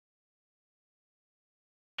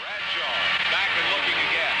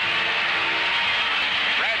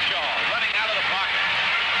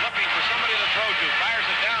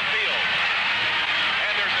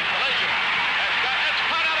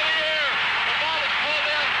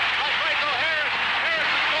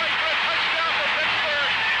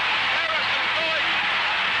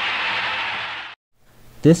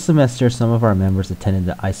This semester, some of our members attended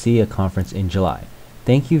the ICEA conference in July.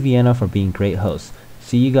 Thank you, Vienna, for being great hosts.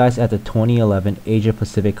 See you guys at the 2011 Asia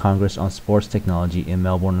Pacific Congress on Sports Technology in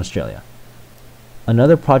Melbourne, Australia.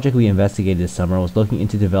 Another project we investigated this summer was looking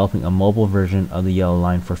into developing a mobile version of the Yellow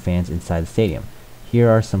Line for fans inside the stadium. Here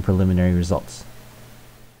are some preliminary results.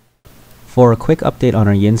 For a quick update on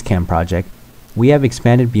our YinzCam project, we have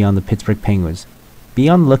expanded beyond the Pittsburgh Penguins. Be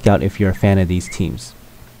on the lookout if you're a fan of these teams.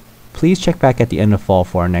 Please check back at the end of fall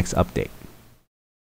for our next update.